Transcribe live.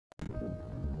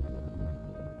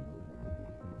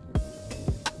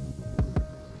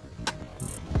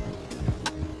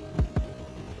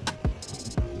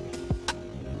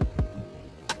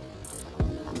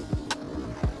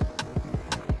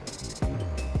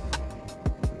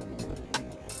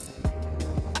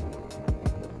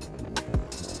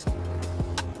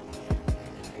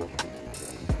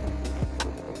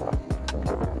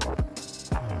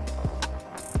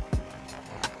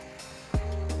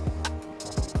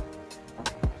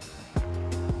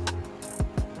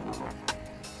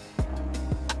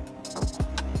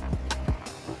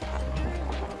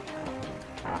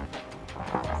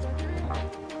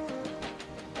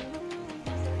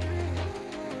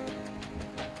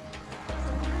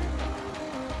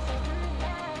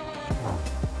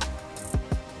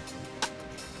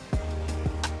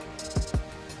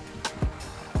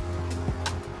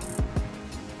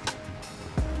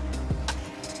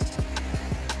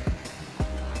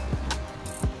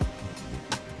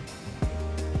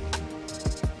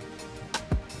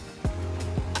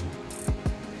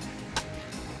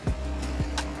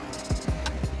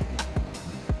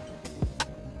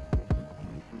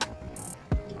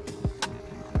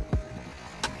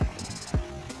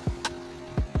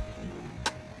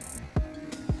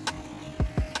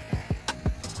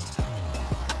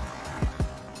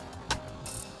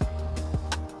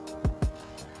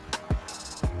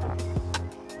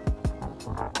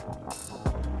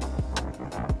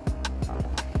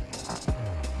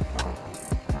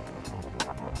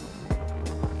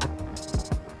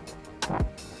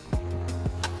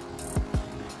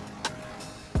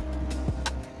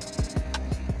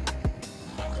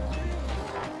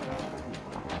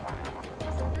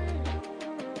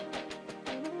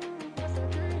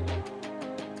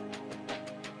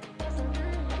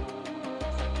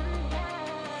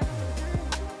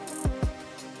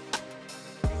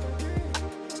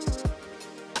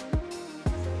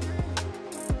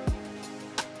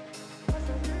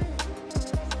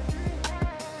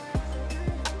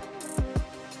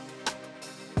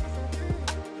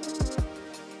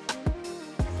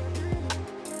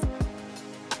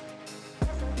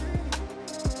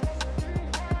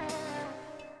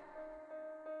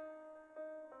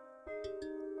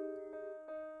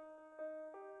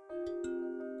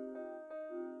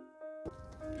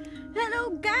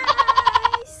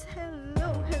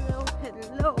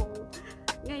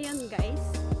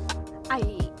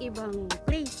ibang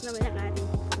place naman ang ating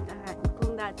pupuntahan.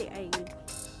 Kung dati ay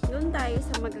doon tayo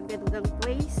sa magagandang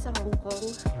place sa Hong Kong,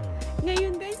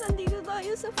 ngayon guys, andito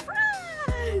tayo sa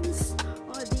France!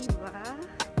 O diba?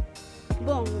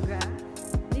 Bongga!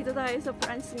 Dito tayo sa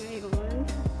France ngayon.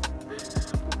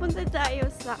 Pupunta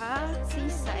tayo sa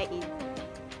seaside.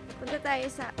 Pupunta tayo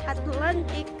sa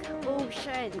Atlantic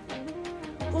Ocean.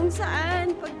 Kung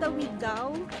saan, pagtawid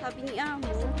daw, sabi ni Amo,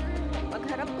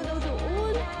 pagharap ko daw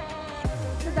doon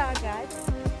sa dagat,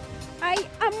 ay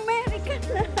America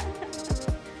na!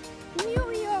 New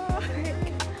York!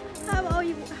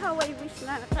 How I wish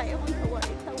na kaya kong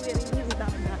tawirin yung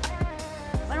dagat.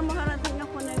 Para makarating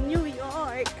ako ng New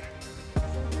York.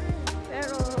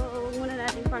 Pero, muna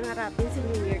natin pangarapin sa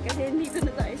New Year kasi dito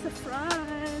na tayo sa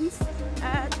France.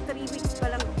 At 3 weeks pa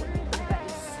lang ako dito,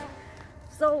 guys.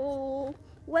 So,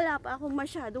 wala pa akong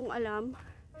masyadong alam.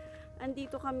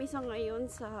 Andito kami sa ngayon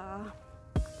sa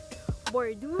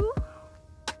Bordeaux,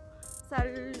 sa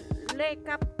Le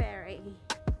Ferret.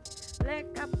 Le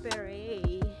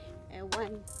Ferret.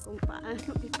 Ewan kung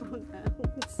paano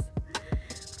i-pronounce.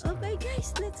 Okay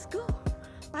guys, let's go.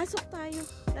 Pasok tayo.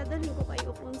 Dadalhin ko kayo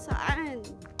kung saan.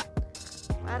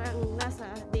 Parang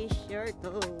nasa desert.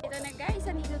 Ito na guys,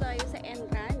 andito tayo sa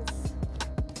entrance.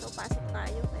 So, pasok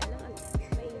tayo. Kailangan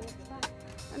mainit pa.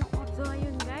 So,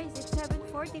 ayun guys, it's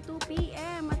 7:42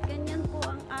 PM at ganyan po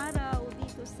ang araw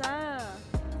dito sa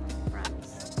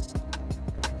France.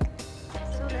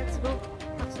 So, let's go.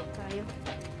 Pasok tayo.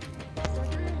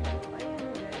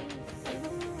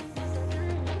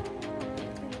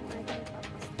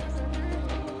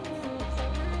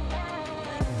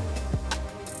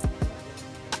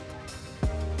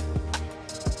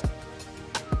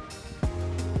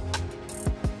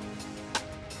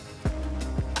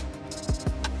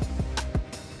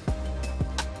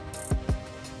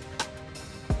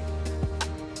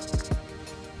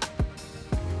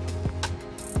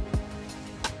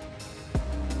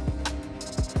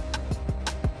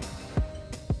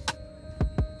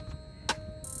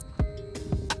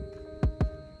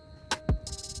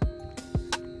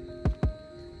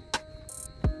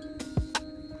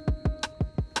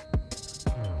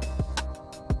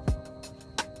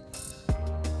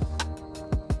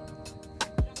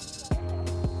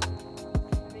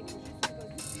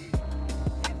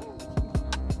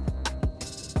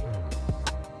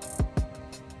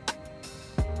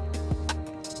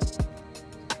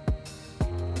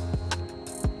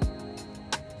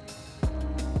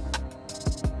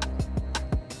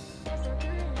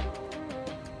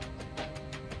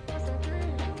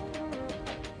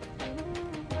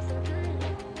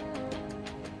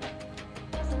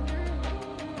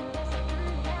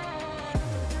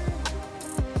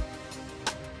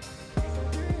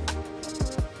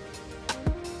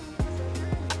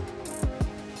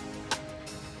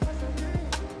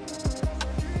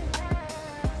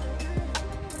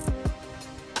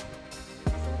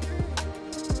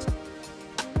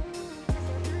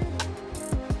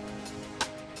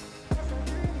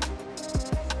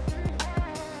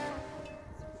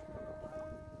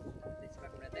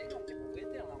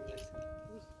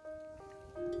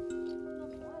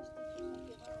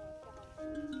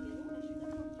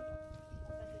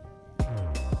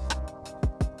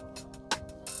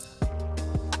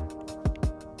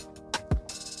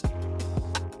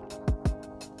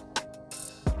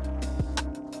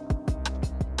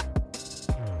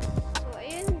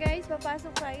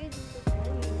 Papasok tayo dito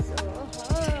guys. So,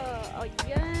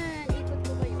 ayan. Ikot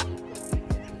ko kayo.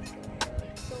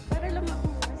 So, para lang ako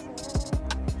nasa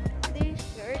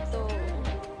desert.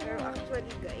 Pero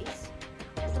actually guys,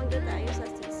 punta tayo sa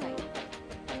seaside.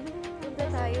 Punta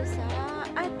tayo sa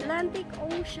Atlantic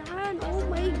Ocean. Oh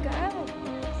my God!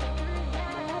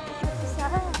 Malapit na sa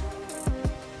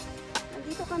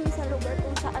nandito kami sa lugar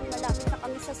kung saan malapit na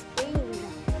kami sa Spain.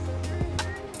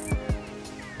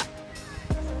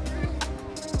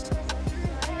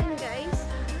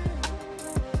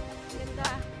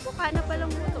 Bukana pa lang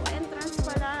po ito. Entrance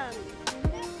pa lang.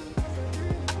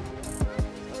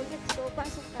 So, let's go.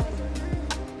 Pasok tayo.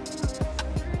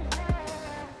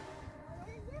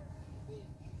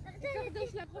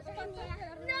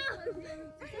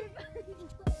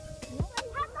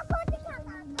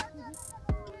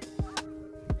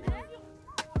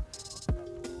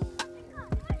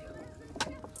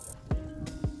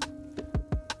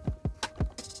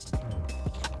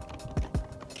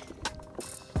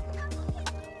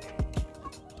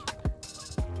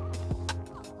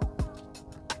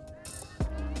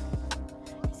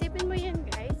 Isipin mo yan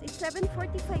guys, it's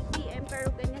 7:45 PM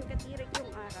pero ganyan katirik yung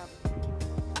araw.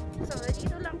 So,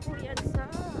 dito lang po yan sa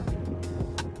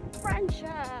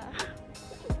Pransya.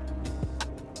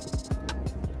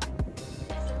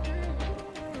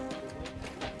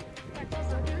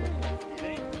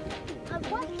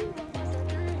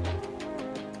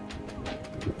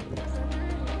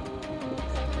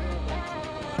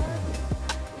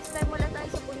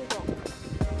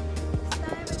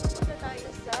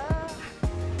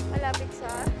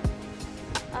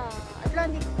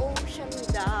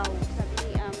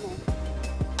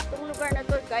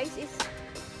 guys is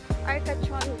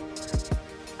ARCACHON.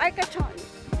 ARCACHON.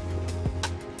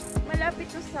 Malapit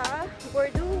to sa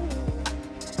Bordeaux.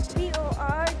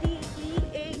 BORDEAUX.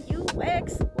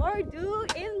 Bordeaux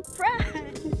in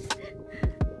France.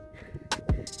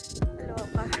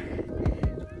 Kaloka.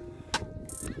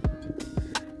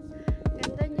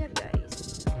 Ganda niya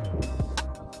guys.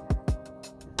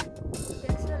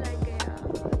 Yan sa light kaya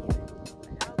malabo.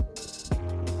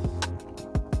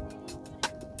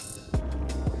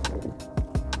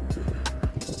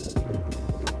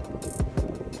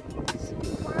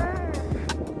 Super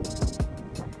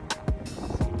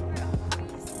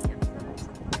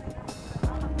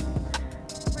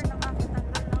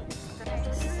nakakatanggal ng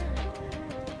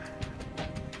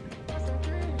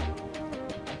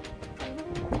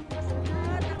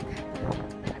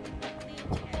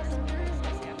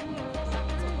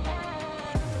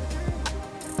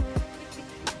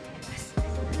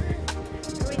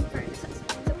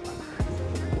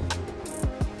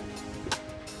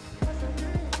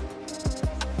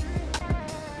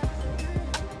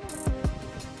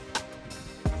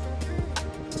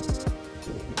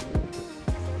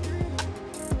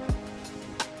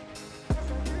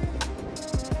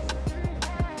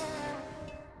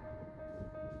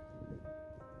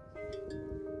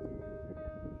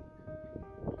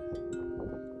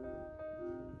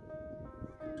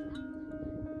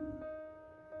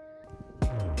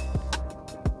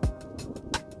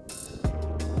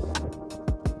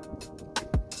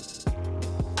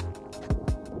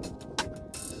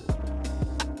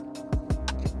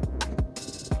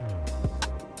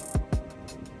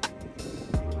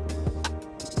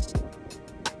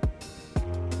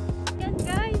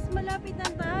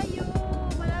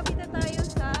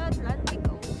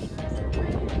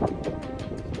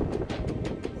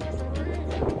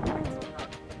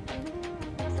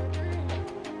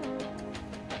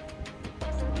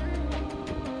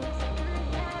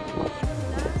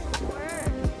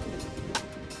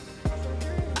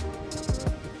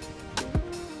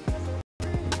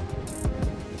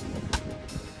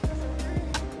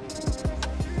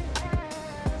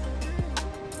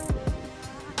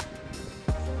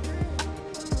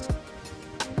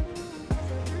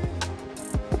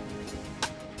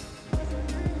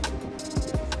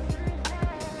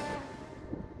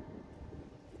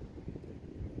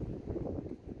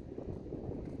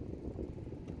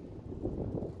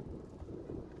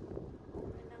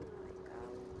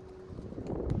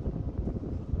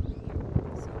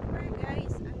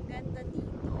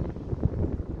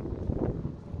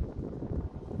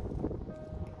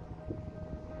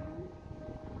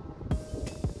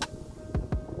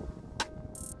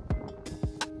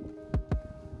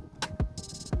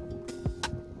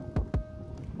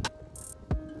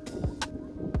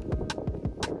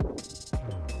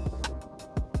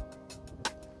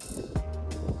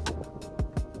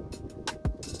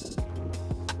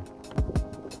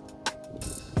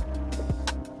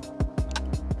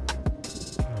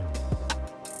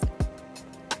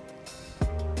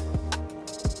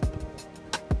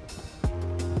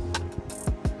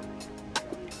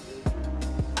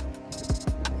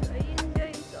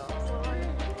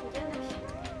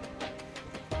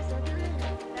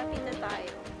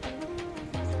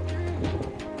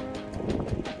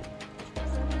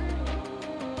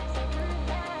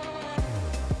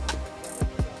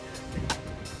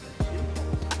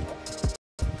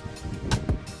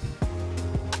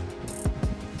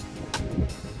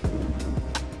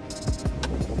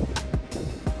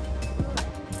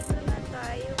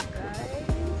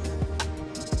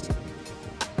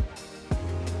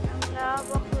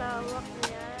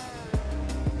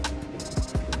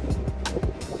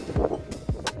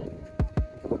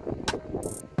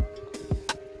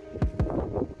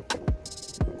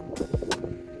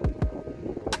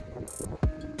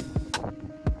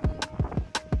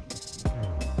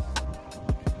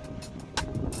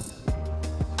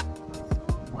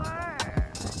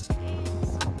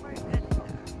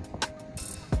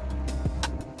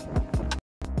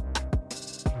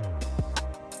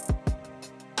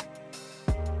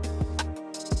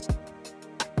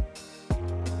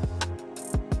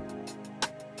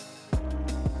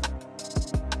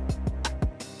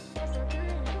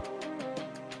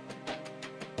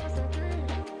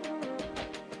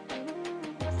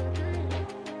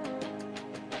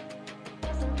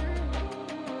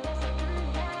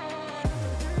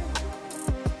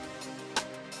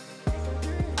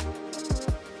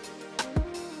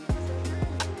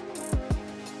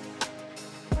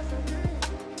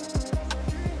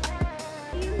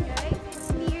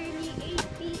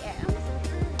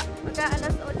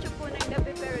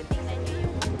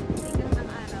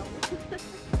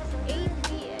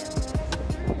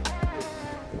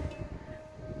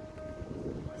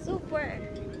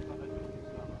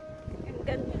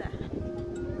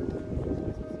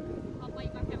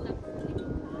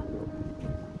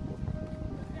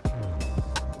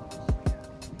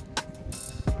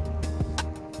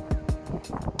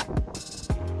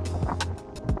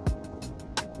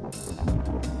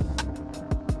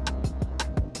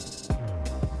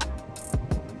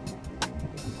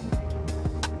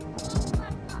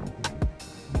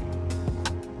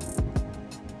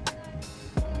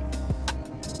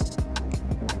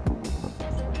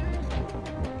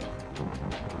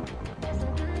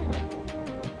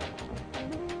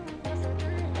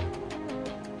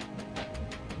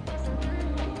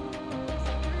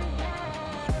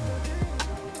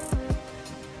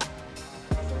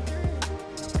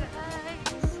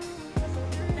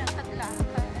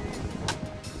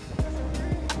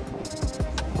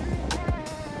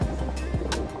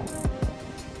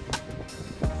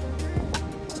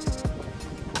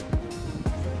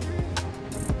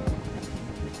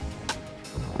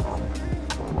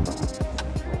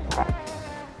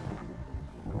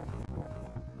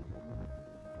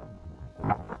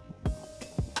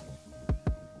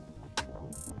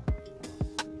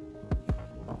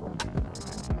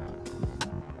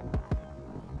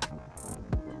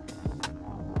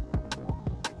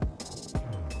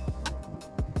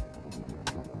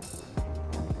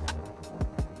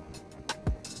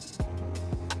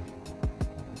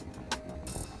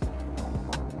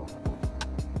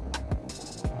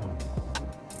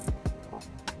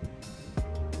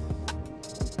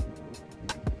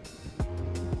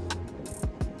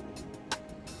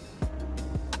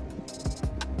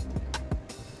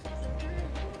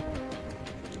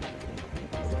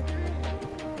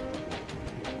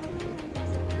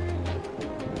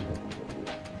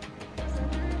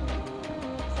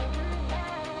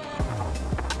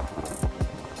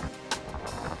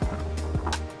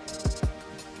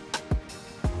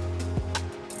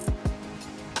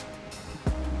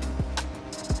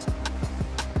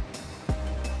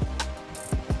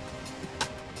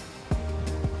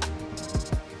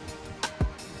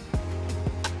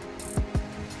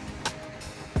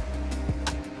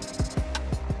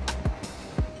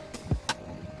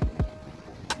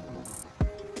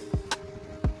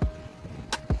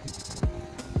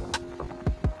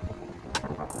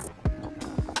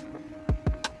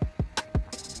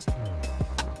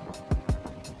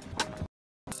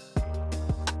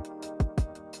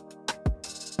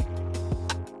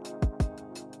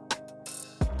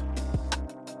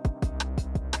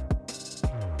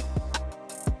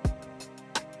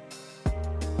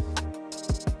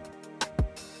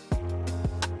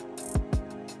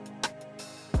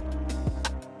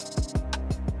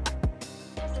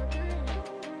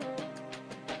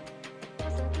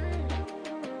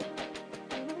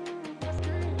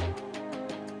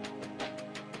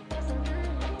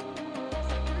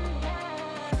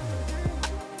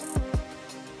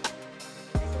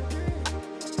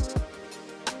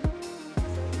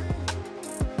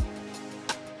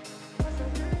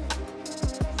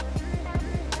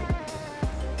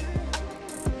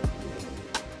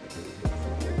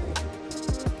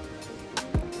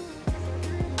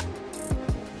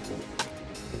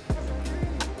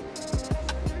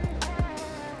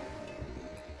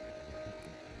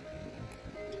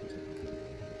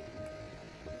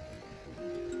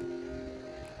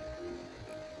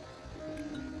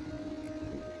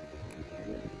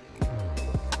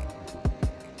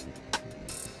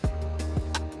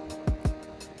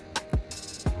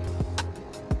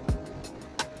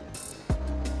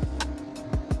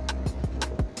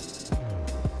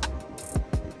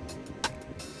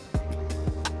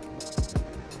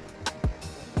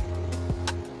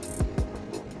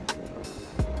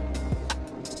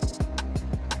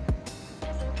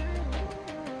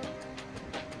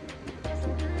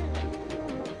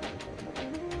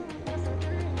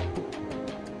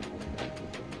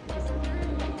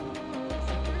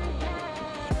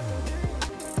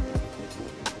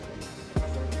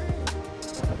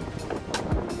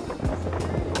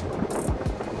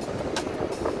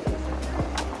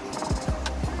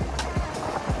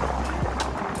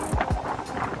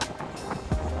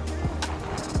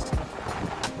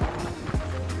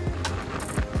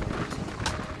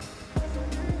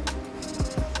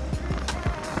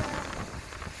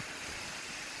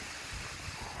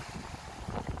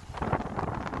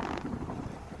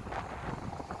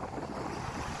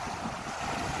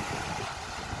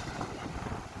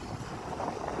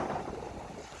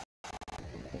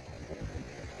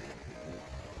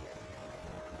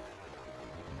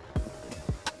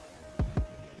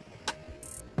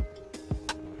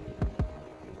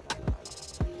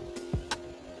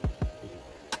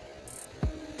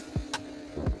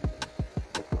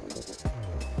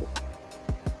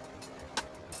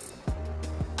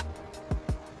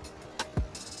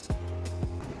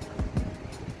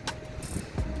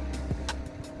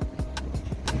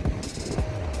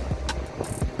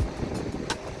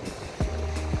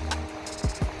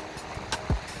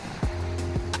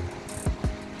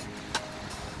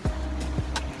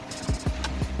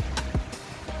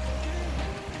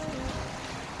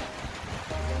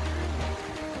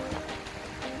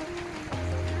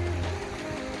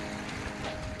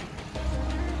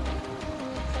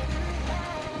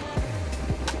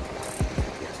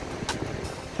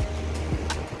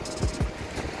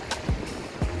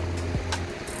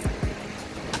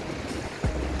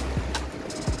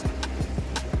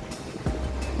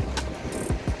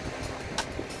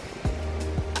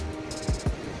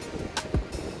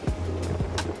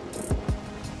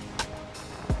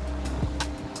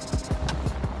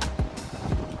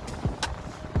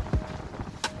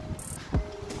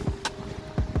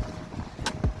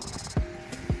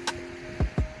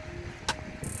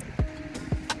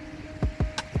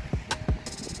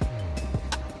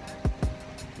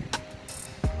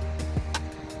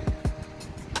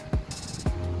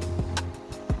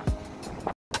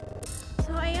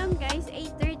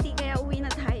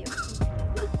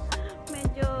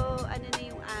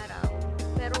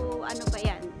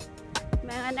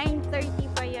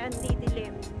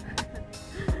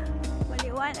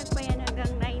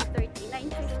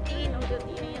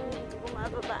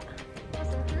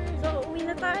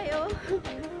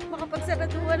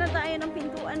Magsaraduhan na tayo ng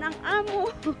pintuan ng amo.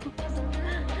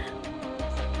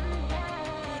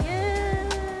 Ayan.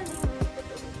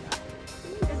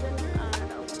 Ang ganda ng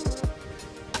araw.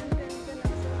 Ang ganda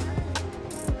ng araw.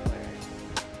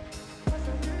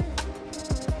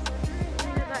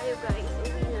 Uwi na tayo guys.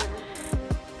 Uwi na.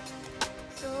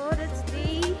 So that's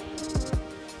the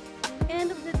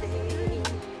end of the day.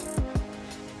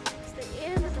 It's the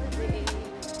end of the day.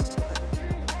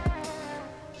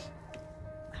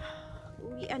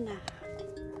 Uwian na.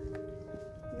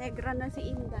 Negra na si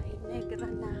Inday. Negra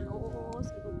na. Oo,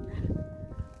 sigod na.